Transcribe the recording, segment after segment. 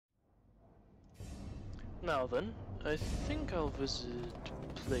Now then, I think I'll visit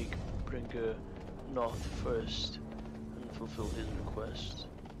Plaguebringer North first and fulfill his request.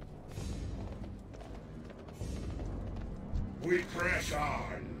 We press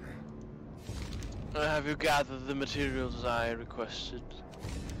on. Have you gathered the materials I requested?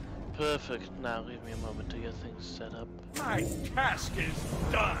 Perfect. Now give me a moment to get things set up. My task is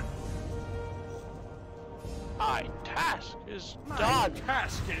done. My task is My done.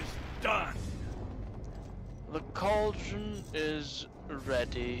 task is done. The cauldron is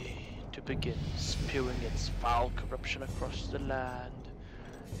ready to begin spewing its foul corruption across the land.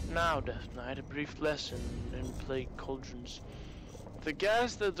 Now, Death Knight, a brief lesson in plague cauldrons. The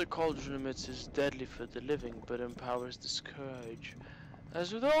gas that the cauldron emits is deadly for the living, but empowers the scourge.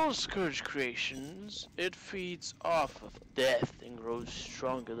 As with all scourge creations, it feeds off of death and grows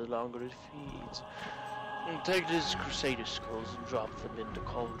stronger the longer it feeds. And take these Crusader skulls and drop them in the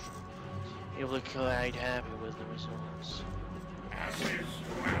cauldron. You'll look quite happy with the results. Ashes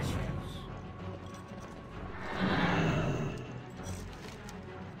to ashes.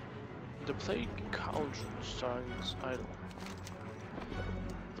 The plague cauldron starts idle.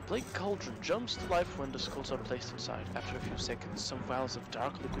 The plague cauldron jumps to life when the skulls are placed inside. After a few seconds, some vials of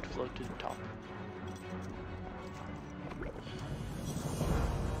dark liquid float to the top.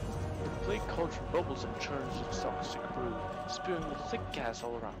 The plague cauldron bubbles and churns its toxic brew, spewing the thick gas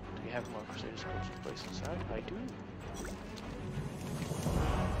all around. Do you have more Crusader skulls to place inside? I do.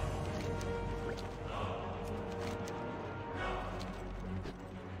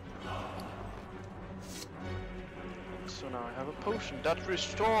 So now I have a potion that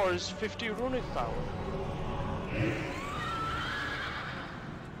restores 50 runic power.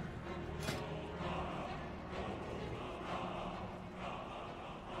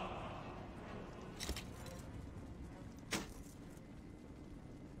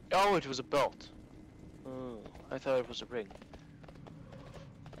 Oh, it was a belt. Oh, I thought it was a ring.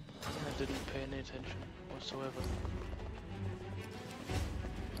 I didn't pay any attention whatsoever.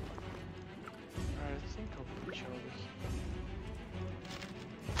 I think I'll put you over here.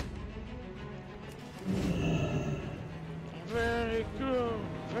 Very good,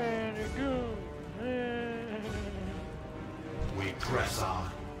 very good. We press on.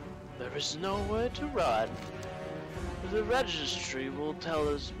 There is nowhere to run. The registry will tell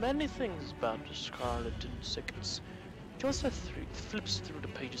us many things about the Scarlet in seconds. Joseph 3 flips through the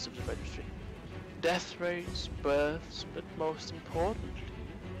pages of the registry. Death rates, births, but most importantly,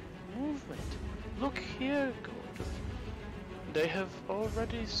 movement. Look here, Gordoth. They have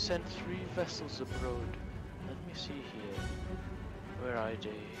already sent 3 vessels abroad. Let me see here. Where are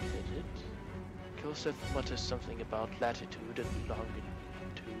they headed? Kilseth mutters something about latitude and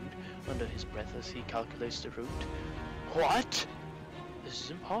longitude under his breath as he calculates the route. What? This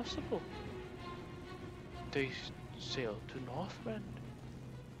is impossible. They sailed to Northrend.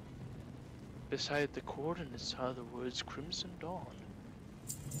 Beside the coordinates are the words Crimson Dawn.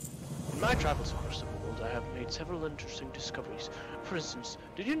 In my travels across the world, I have made several interesting discoveries. For instance,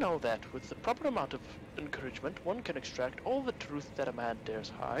 did you know that with the proper amount of encouragement, one can extract all the truth that a man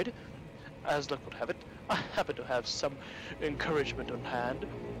dares hide? As luck would have it, I happen to have some encouragement on hand.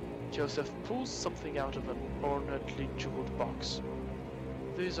 Joseph pulls something out of an ornately jeweled box.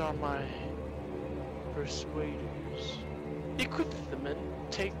 These are my persuaders. Equip them and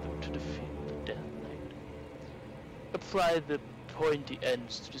take them to the field of Death Knight. Apply the pointy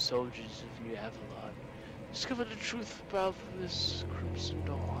ends to the soldiers of New Avalon. Discover the truth about this Crimson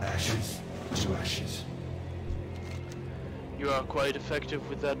Dawn. Ashes to ashes. You are quite effective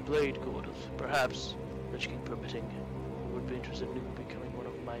with that blade, Gordoth. Perhaps, Lich King permitting, you would be interested in becoming one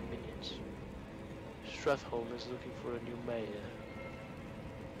of my minions. Strathholm is looking for a new mayor.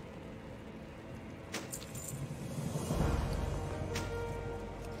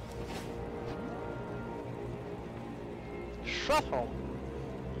 Strathholm!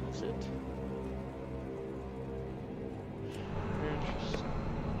 That's it. Interesting.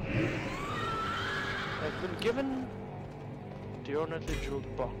 I've been given the ornately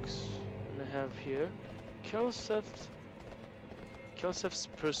jeweled box, and I have here Kelseth's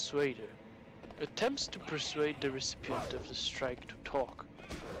Persuader. Attempts to persuade the recipient of the strike to talk.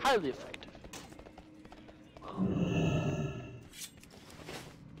 Highly effective.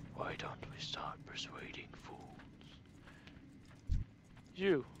 Why don't we start persuading fools?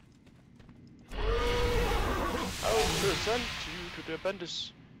 You. I will present you to the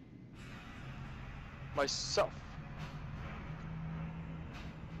apprentice myself.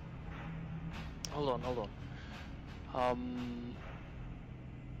 Hold on.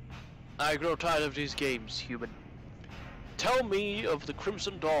 I grow tired of these games, human. tell me of the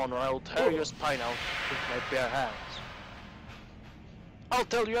Crimson Dawn, or I'll tear your spine out with my bare hands. I'll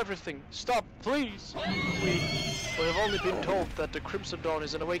tell you everything. Stop, please. We have only been told that the Crimson Dawn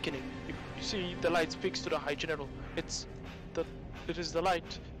is an awakening. You see, the light speaks to the High General. It is the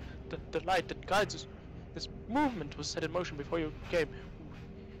light, the light that guides us. This movement was set in motion before you came.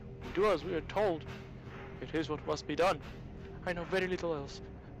 We do as we are told. It is what must be done. I know very little else.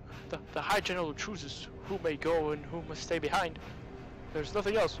 The High General chooses who may go and who must stay behind. There's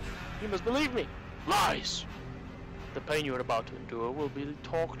nothing else. You must believe me. Lies! The pain you are about to endure will be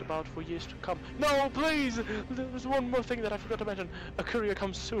talked about for years to come. No, please! There's one more thing that I forgot to mention. A courier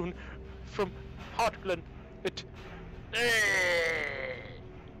comes soon from Hartglen.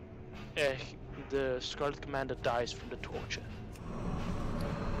 The Scarlet Commander dies from the torture.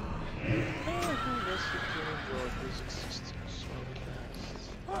 Yes, you can enjoy his existence while it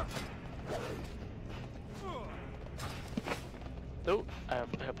lasts. No, I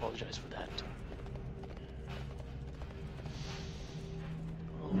apologize for that.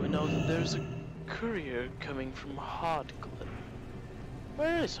 Well, we know that there's a courier coming from Hartglen.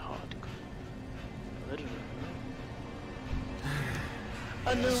 Where is Hartglen? I don't know.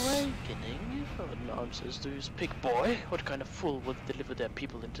 An awakening? What nonsense do you speak, boy? What kind of fool would deliver their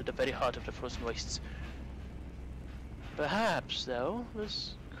people into the very heart of the frozen wastes? Perhaps, though,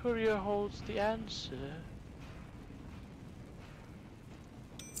 this courier holds the answer.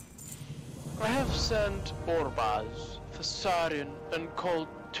 I have sent Orbaz, Thessarian, and called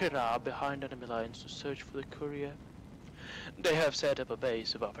Tira behind enemy lines to search for the courier. They have set up a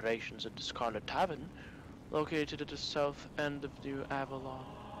base of operations at the Scarlet Tavern, located at the south end of New Avalon.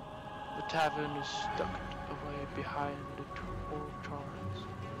 The tavern is tucked away behind the torches,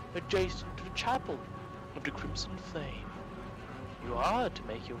 adjacent to the chapel of the Crimson Flame. You are to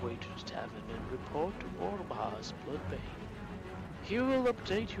make your way to the tavern and report to Orbaz Bloodbane. He will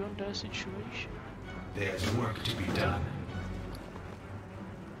update you on their situation. There's work to be done.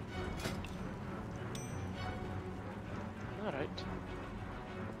 Alright.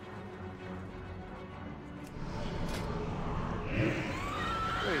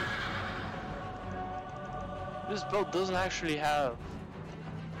 Wait. This belt doesn't actually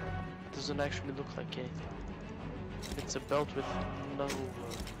look like anything. It's a belt with no...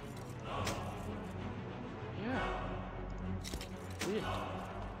 yeah. Weird.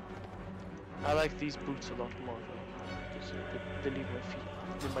 I like these boots a lot more though. They leave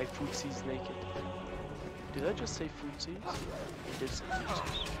my footsies naked. Did I just say footsies? I did say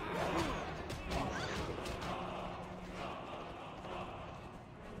footsies.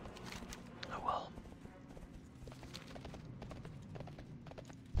 Oh well.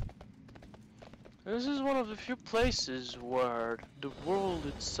 This is one of the few places where the world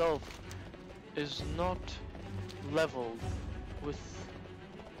itself is not leveled with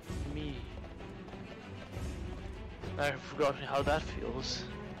me. I've forgotten how that feels.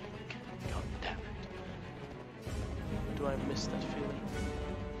 God damn it. Do I miss that feeling?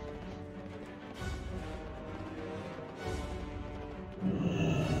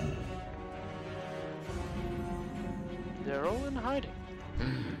 They're all in hiding.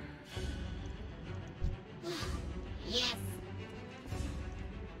 Yes.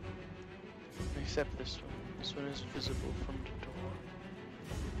 Except this one. This one is visible from the door.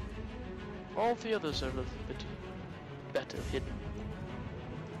 All the others are a little bit better hidden.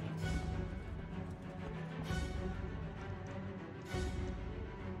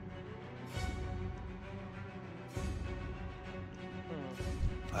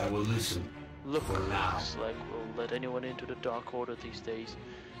 I will listen. Looks For now. like we'll let anyone into the Dark Order these days.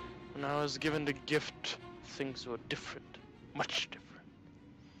 When I was given the gift, things were different. Much different.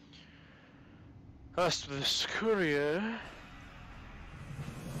 As to this courier,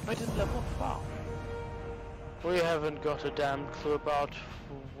 I didn't level up far. We haven't got a damn clue about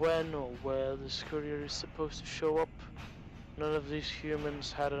when or where this courier is supposed to show up. None of these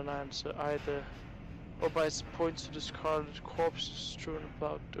humans had an answer either. Orbaz points to the scarlet corpses strewn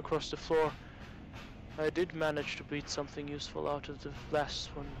about across the floor. I did manage to beat something useful out of the last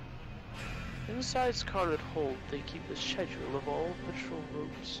one. Inside Scarlet Hold, they keep a schedule of all patrol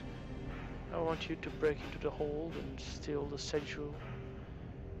routes. I want you to break into the hold and steal the schedule.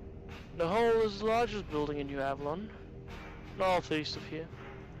 The hold is the largest building in New Avalon, northeast of here.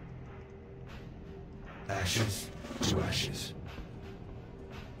 Ashes to ashes.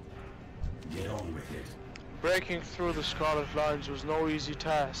 Get on with it. Breaking through the Scarlet lines was no easy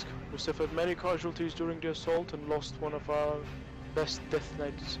task. We suffered many casualties during the assault and lost one of our best Death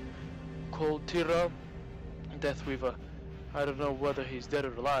Knights, called Tira, Deathweaver. I don't know whether he's dead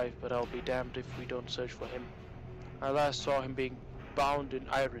or alive, but I'll be damned if we don't search for him. I last saw him being bound in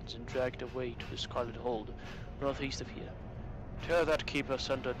irons and dragged away to the Scarlet Hold, northeast of here. Tear that keeper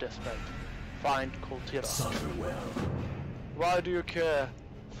under deathbed. Find Coltira. Sunderwell. Why do you care,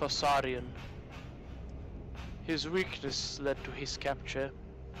 Thessarian? His weakness led to his capture.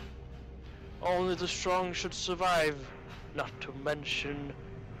 Only the strong should survive, not to mention...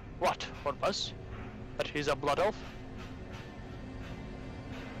 What was? That he's a blood elf?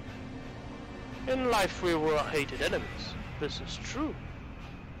 In life we were hated enemies, this is true.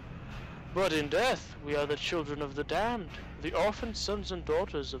 But in death we are the children of the damned, the orphan sons and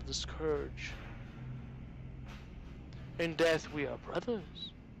daughters of the Scourge. In death we are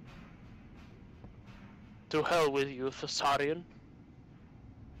brothers. To hell with you, Thessarian.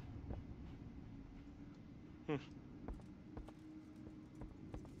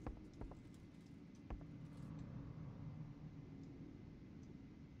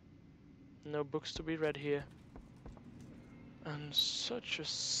 No books to be read here. And such a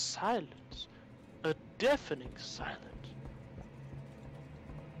silence. A deafening silence.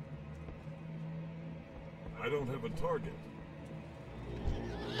 I don't have a target.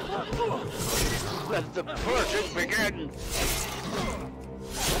 Let the purging begin!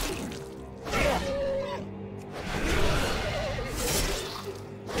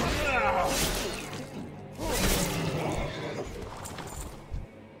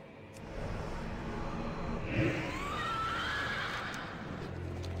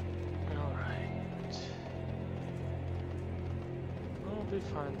 Alright. I'll be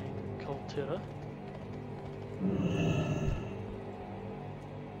finding Coltira.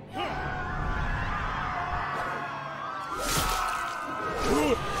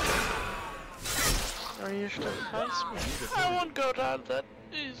 Are you still past me? I won't go down that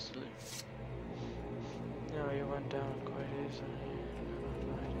easily. No, you went down quite easily.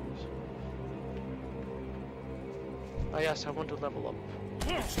 Oh yes, I want to level up.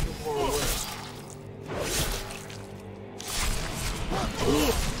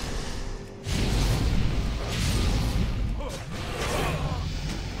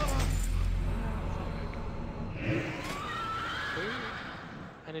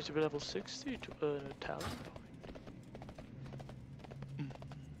 I need to be level 60 to earn a talent point.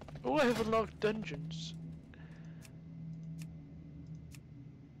 Oh, I have unlocked dungeons.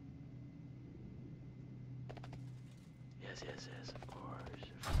 Yes, of course.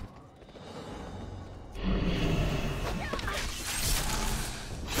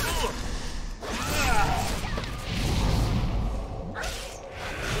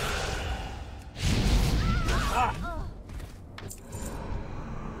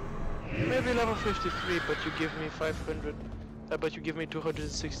 Maybe level 53, but you give me 500. But you give me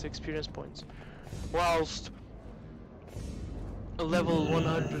 260 experience points, whilst a level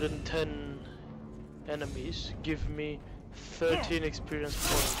 110 enemies give me 13 experience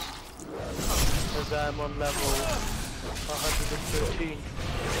points, as I'm on level 113.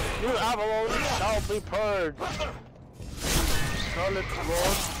 Your Avalon shall be purged. Scarlet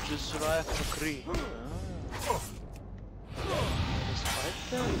Lord Jisrath McCree. Despite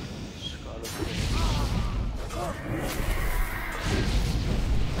that, Scarlet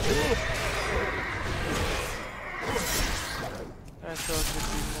I thought it would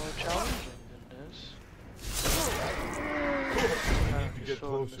be more challenging than this. To get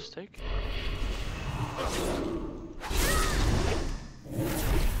closer. Mistake.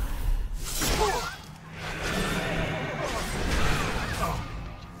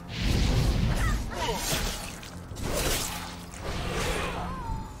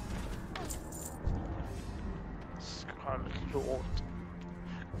 Scarlet Lord.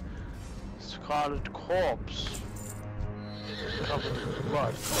 Scarlet Corpse. Covered in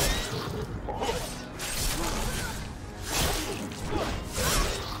blood.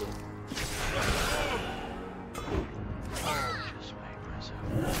 Just make myself.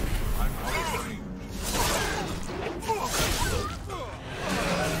 I'm out of range.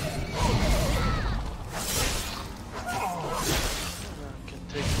 I can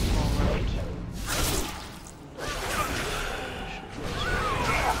take them all out.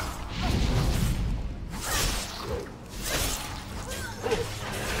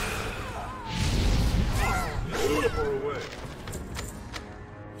 Far away.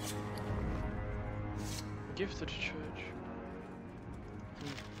 Give to the church.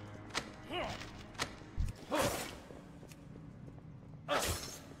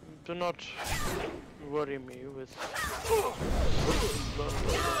 Do not worry me with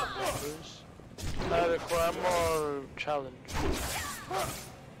numbers. I require more challenge.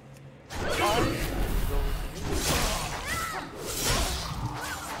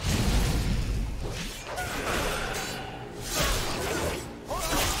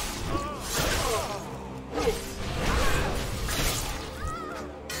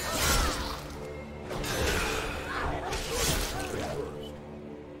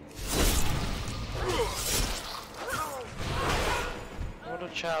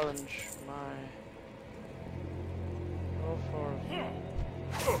 challenge my all for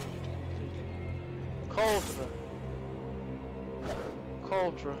Cauldra.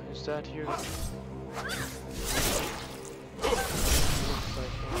 Cauldra, is that you? Looks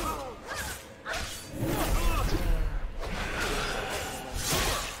like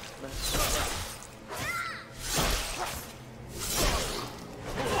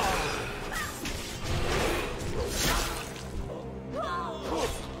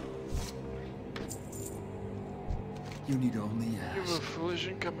You need only you ask. were foolish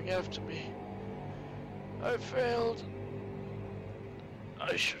in coming after me. I failed.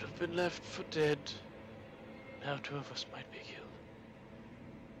 I should have been left for dead. Now 2 of us might be killed.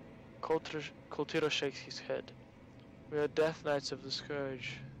 Coltiro shakes his head. We are Death Knights of the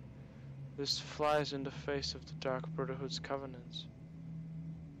Scourge. This flies in the face of the Dark Brotherhood's covenants.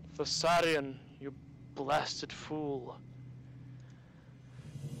 Thessarian, you blasted fool.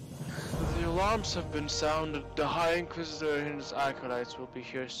 The alarms have been sounded. The High Inquisitor and his acolytes will be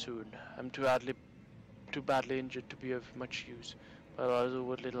here soon. I'm too badly injured to be of much use, but I'll do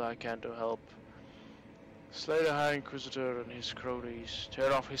what little I can to help. Slay the High Inquisitor and his cronies,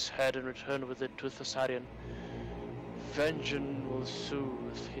 tear off his head and return with it to Thessarian. Vengeance will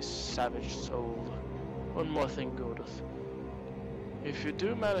soothe his savage soul. One more thing, Gordoth. If you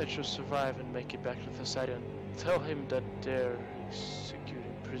do manage to survive and make it back to Thessarian, tell him that they're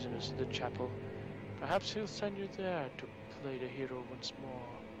executing prisoners in the chapel. Perhaps he'll send you there to play the hero once more.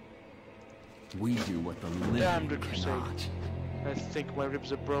 We do what the Damn living the crusade. cannot. I think my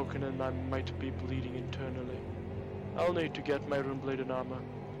ribs are broken and I might be bleeding internally. I'll need to get my rune-bladed armor.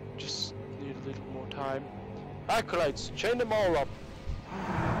 Just need a little more time. Acolytes, chain them all up.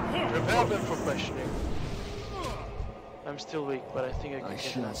 Prepare them for questioning. I'm still weak, but I think I can I get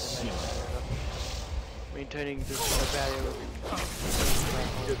shall that see. Maintaining this barrier will be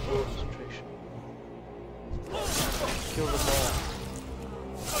concentration. Kill them all.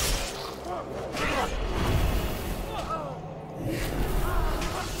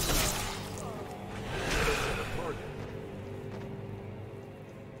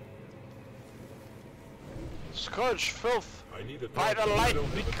 Scourge, filth, I need a by the target. light,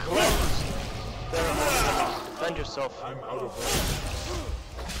 be cleansed. Defend yourself. I'm out of range.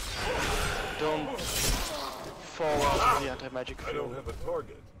 Don't fall out of the anti-magic I don't field. have a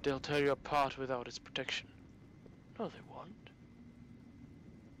target. They'll tear you apart without its protection. No, they won't.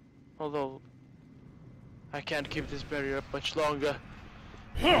 Although, I can't keep this barrier up much longer.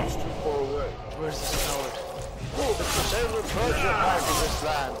 It's too far away. Where's this coward? The Crusade will purge your mind in this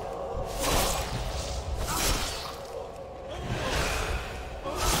land.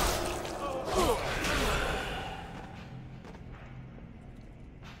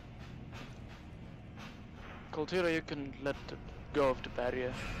 Coltira, you can let go of the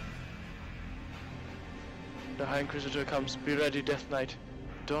barrier. The High Inquisitor comes. Be ready, Death Knight.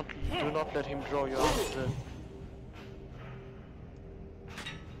 Do not let him draw you out of the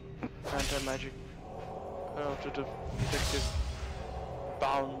anti-magic, out of the protective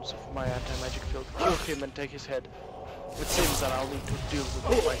bounds of my anti-magic field. Kill him and take his head. It seems that I'll need to deal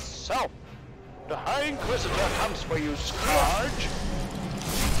with it myself. The High Inquisitor comes for you, Scourge.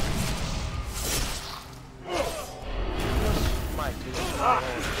 Might is my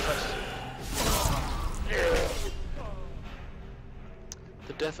own trust.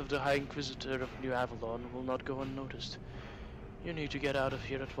 The death of the High Inquisitor of New Avalon will not go unnoticed. You need to get out of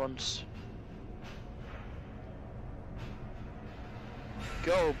here at once.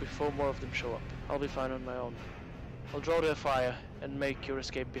 Go before more of them show up. I'll be fine on my own. I'll draw their fire and make your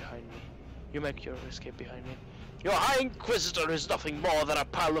escape behind me. You make your escape behind me. Your High Inquisitor is nothing more than a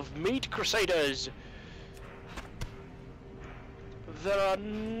pile of meat, Crusaders! There are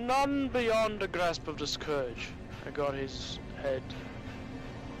none beyond the grasp of the Scourge. I got his head.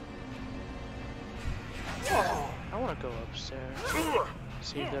 I want to go upstairs.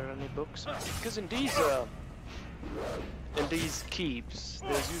 See if there are any books. Because in these keeps,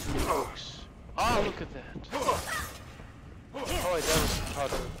 there's usually books. Oh, look at that. Oh, that was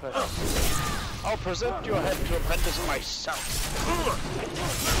part of the purpose. I'll present your head to apprentice myself.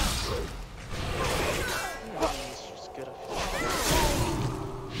 Let's just get a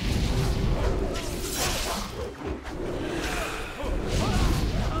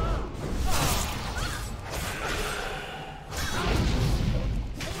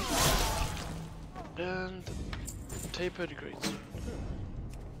and tapered greats.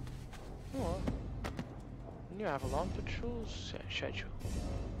 Oh, new Avalon patrols schedule.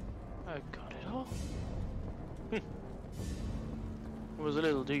 I got it all. It was a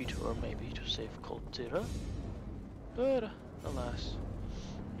little detour maybe to save Coltira, but alas.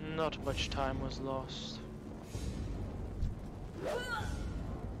 Not much time was lost.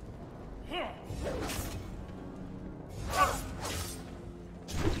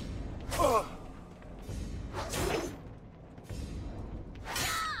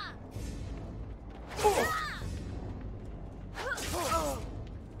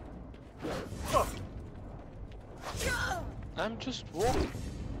 I'm just walking.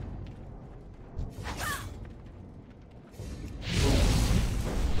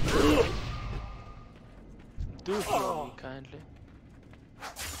 Do heal me kindly.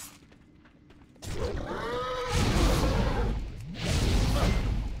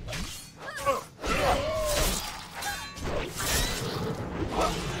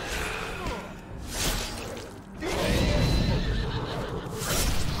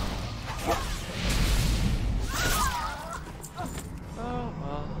 Oh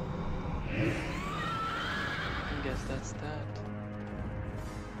well. I guess that's that.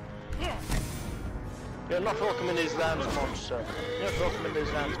 You're not welcome in these lands, monster. You're not welcome in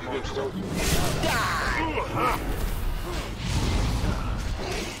these lands, monster.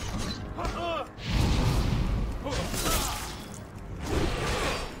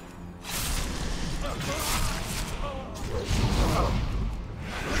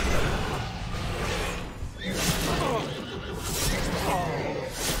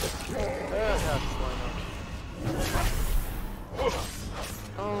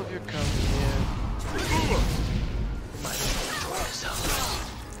 All of you come here. Might as well enjoy yourselves.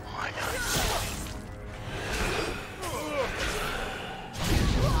 Why not?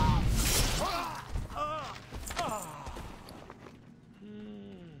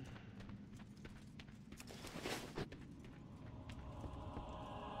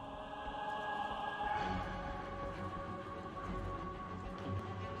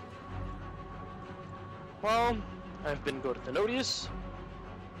 Well, I've been Gordoth Enodious,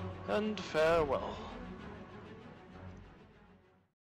 and farewell.